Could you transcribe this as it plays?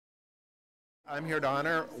I'm here to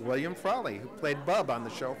honor William Frawley, who played Bub on the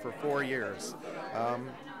show for 4 years.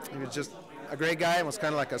 He was just a great guy and was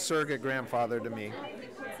kind of like a surrogate grandfather to me.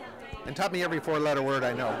 And taught me every four-letter word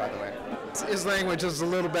I know, by the way. His language is a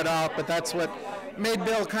little bit off, but that's what made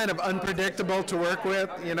Bill kind of unpredictable to work with.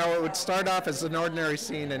 You know, it would start off as an ordinary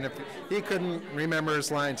scene, and if he couldn't remember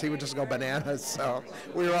his lines, he would just go bananas. So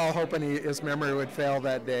we were all hoping his memory would fail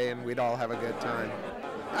that day, and we'd all have a good time.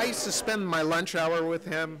 I used to spend my lunch hour with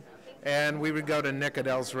him, and we would go to Nick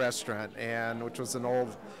Adele's restaurant, which was an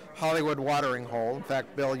old Hollywood watering hole. In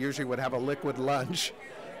fact, Bill usually would have a liquid lunch.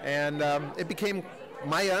 And it became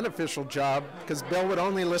my unofficial job, because Bill would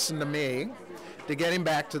only listen to me, to get him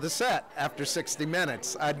back to the set after 60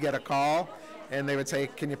 minutes. I'd get a call, and they would say,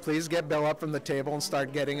 "Can you please get Bill up from the table and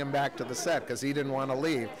start getting him back to the set," because he didn't want to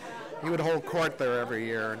leave. He would hold court there every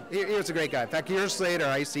year. He was a great guy. In fact, years later,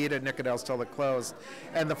 I used to eat at Nick Adele's till it closed.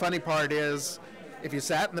 And the funny part is, if you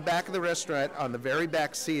sat in the back of the restaurant on the very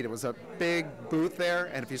back seat, it was a big booth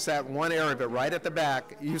there, and if you sat in one area of it right at the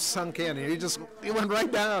back, you sunk in, and you went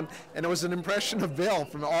right down, and it was an impression of Bill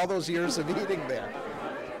from all those years of eating there.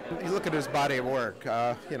 You look at his body of work.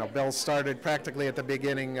 Bill started practically at the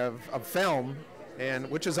beginning of film,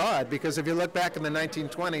 which is odd, because if you look back in the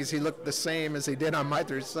 1920s, he looked the same as he did on My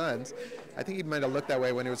Three Sons. I think he might have looked that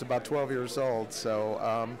way when he was about 12 years old.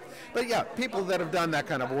 So, but yeah, people that have done that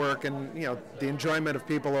kind of work, and the enjoyment of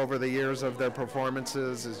people over the years of their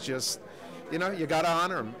performances is just, you got to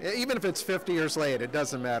honor them. Even if it's 50 years late, it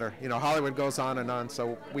doesn't matter. Hollywood goes on,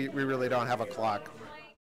 so we really don't have a clock.